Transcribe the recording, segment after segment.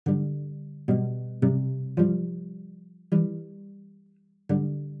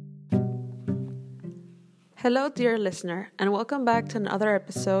Hello, dear listener, and welcome back to another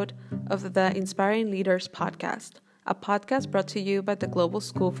episode of the Inspiring Leaders podcast, a podcast brought to you by the Global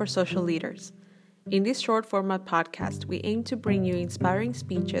School for Social Leaders. In this short format podcast, we aim to bring you inspiring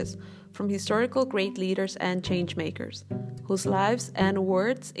speeches from historical great leaders and changemakers, whose lives and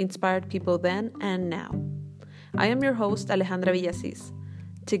words inspired people then and now. I am your host, Alejandra Villasis.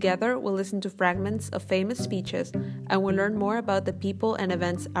 Together, we'll listen to fragments of famous speeches and we'll learn more about the people and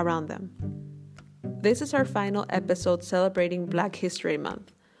events around them. This is our final episode celebrating Black History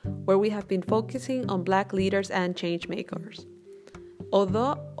Month, where we have been focusing on Black leaders and changemakers.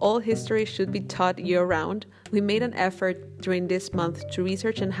 Although all history should be taught year-round, we made an effort during this month to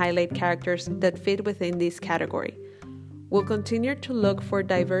research and highlight characters that fit within this category. We'll continue to look for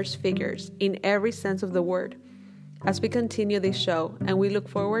diverse figures in every sense of the word as we continue this show, and we look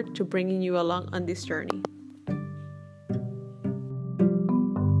forward to bringing you along on this journey.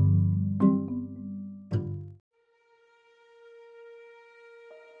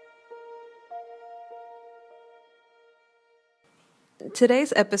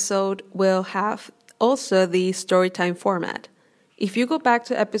 Today's episode will have also the storytime format. If you go back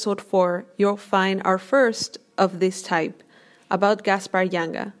to episode 4, you'll find our first of this type about Gaspar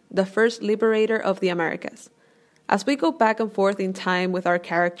Yanga, the first liberator of the Americas. As we go back and forth in time with our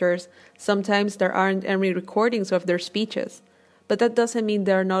characters, sometimes there aren't any recordings of their speeches, but that doesn't mean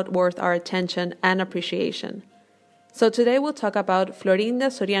they're not worth our attention and appreciation. So today we'll talk about Florinda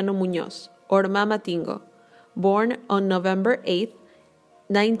Soriano Muñoz, or Mamá Tingó, born on November 8th,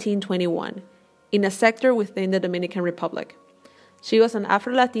 1921, in a sector within the Dominican Republic. She was an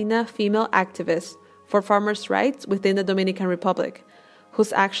Afro-Latina female activist for farmers' rights within the Dominican Republic,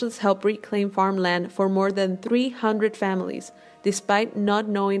 whose actions helped reclaim farmland for more than 300 families, despite not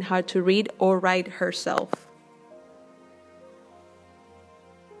knowing how to read or write herself.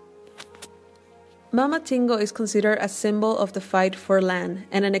 Mamá Tingó is considered a symbol of the fight for land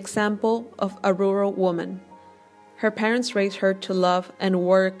and an example of a rural woman. Her parents raised her to love and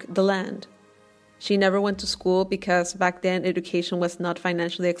work the land. She never went to school because back then education was not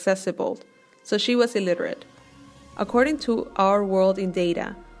financially accessible, so she was illiterate. According to Our World in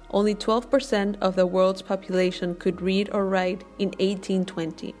Data, only 12% of the world's population could read or write in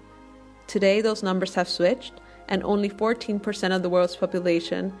 1820. Today, those numbers have switched, and only 14% of the world's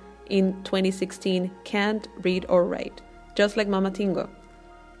population in 2016 can't read or write, just like Mamá Tingó.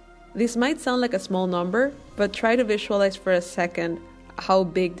 This might sound like a small number, but try to visualize for a second how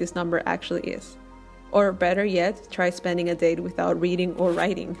big this number actually is. Or better yet, try spending a day without reading or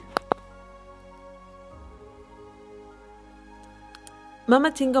writing.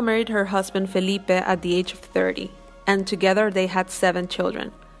 Mamá Tingó married her husband Felipe at the age of 30, and together they had 7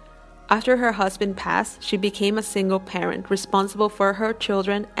 children. After her husband passed, she became a single parent responsible for her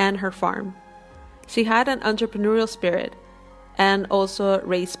children and her farm. She had an entrepreneurial spirit, and also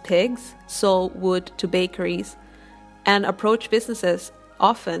raised pigs, sold wood to bakeries, and approached businesses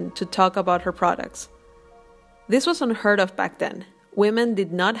often to talk about her products. This was unheard of back then. Women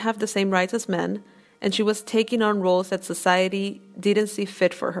did not have the same rights as men, and she was taking on roles that society didn't see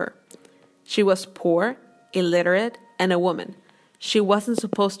fit for her. She was poor, illiterate, and a woman. She wasn't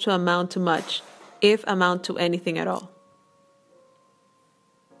supposed to amount to much, if amount to anything at all.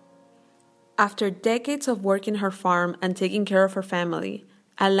 After decades of working her farm and taking care of her family,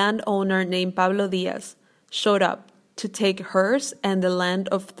 a landowner named Pablo Diaz showed up to take hers and the land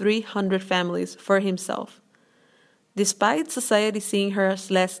of 300 families for himself. Despite society seeing her as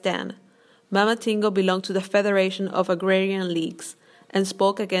less than, Mamá Tingó belonged to the Federation of Agrarian Leagues and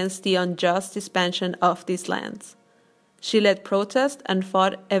spoke against the unjust expansion of these lands. She led protests and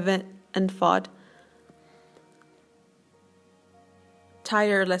fought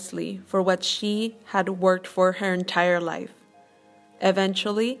tirelessly for what she had worked for her entire life.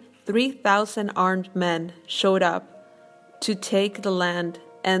 Eventually, 3,000 armed men showed up to take the land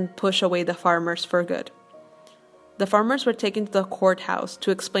and push away the farmers for good. The farmers were taken to the courthouse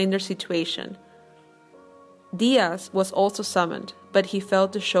to explain their situation. Diaz was also summoned, but he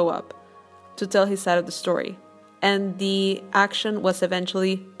failed to show up to tell his side of the story, and the action was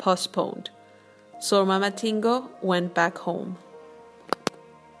eventually postponed. So Mamá Tingó went back home.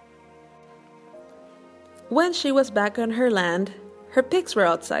 When she was back on her land, her pigs were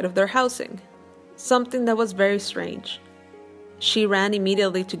outside of their housing, something that was very strange. She ran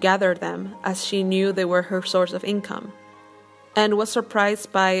immediately to gather them as she knew they were her source of income, and was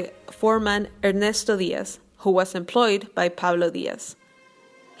surprised by foreman Ernesto Diaz, who was employed by Pablo Diaz.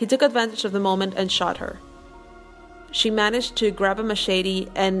 He took advantage of the moment and shot her. She managed to grab a machete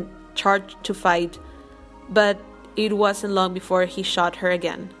and charged to fight, but it wasn't long before he shot her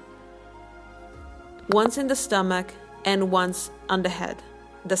again. once in the stomach and once on the head.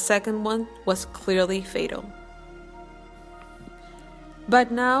 The second one was clearly fatal.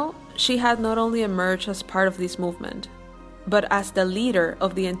 But now she had not only emerged as part of this movement, but as the leader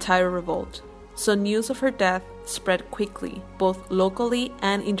of the entire revolt. So news of her death spread quickly, both locally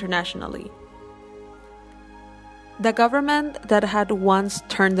and internationally. The government that had once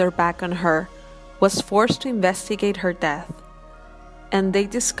turned their back on her was forced to investigate her death, and they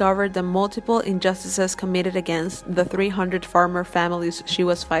discovered the multiple injustices committed against the 300 farmer families she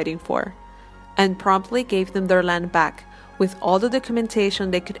was fighting for, and promptly gave them their land back with all the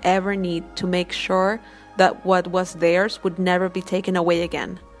documentation they could ever need to make sure that what was theirs would never be taken away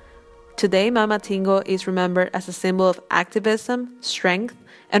again. Today, Mamá Tingó is remembered as a symbol of activism, strength,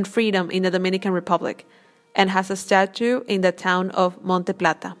 and freedom in the Dominican Republic, and has a statue in the town of Monte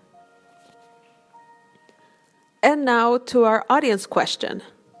Plata. And now to our audience question.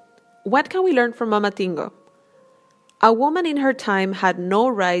 What can we learn from Mamá Tingó? A woman in her time had no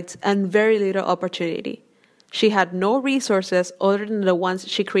rights and very little opportunity. She had no resources other than the ones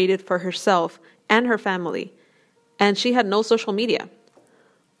she created for herself and her family, and she had no social media.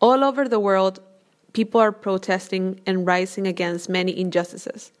 All over the world, people are protesting and rising against many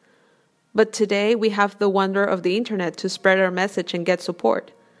injustices. But today, we have the wonder of the internet to spread our message and get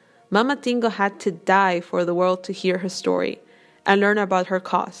support. Mamá Tingó had to die for the world to hear her story and learn about her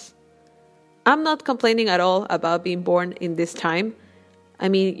cause. I'm not complaining at all about being born in this time. I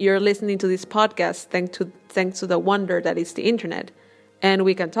mean, you're listening to this podcast thanks to the wonder that is the internet, and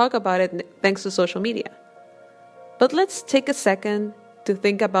we can talk about it thanks to social media. But let's take a second to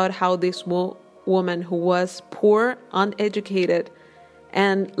think about how this woman who was poor, uneducated,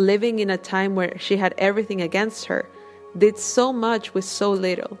 and living in a time where she had everything against her, did so much with so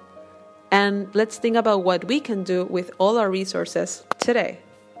little. And let's think about what we can do with all our resources today.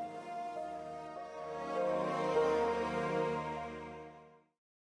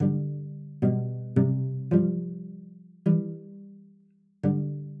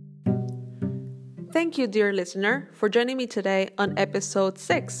 Thank you, dear listener, for joining me today on episode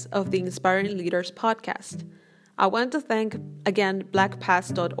 6 of the Inspiring Leaders podcast. I want to thank, again,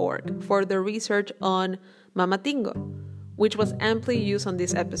 blackpast.org for the research on Mamá Tingó, which was amply used on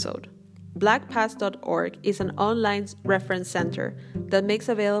this episode. Blackpast.org is an online reference center that makes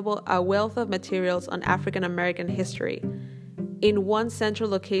available a wealth of materials on African American history in one central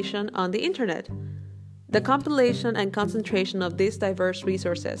location on the internet. The compilation and concentration of these diverse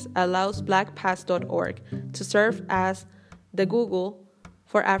resources allows blackpast.org to serve as the Google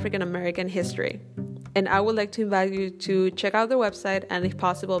for African American history. And I would like to invite you to check out their website and, if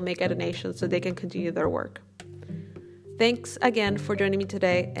possible, make a donation so they can continue their work. Thanks again for joining me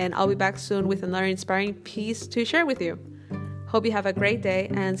today, and I'll be back soon with another inspiring piece to share with you. Hope you have a great day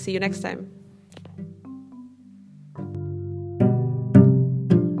and see you next time.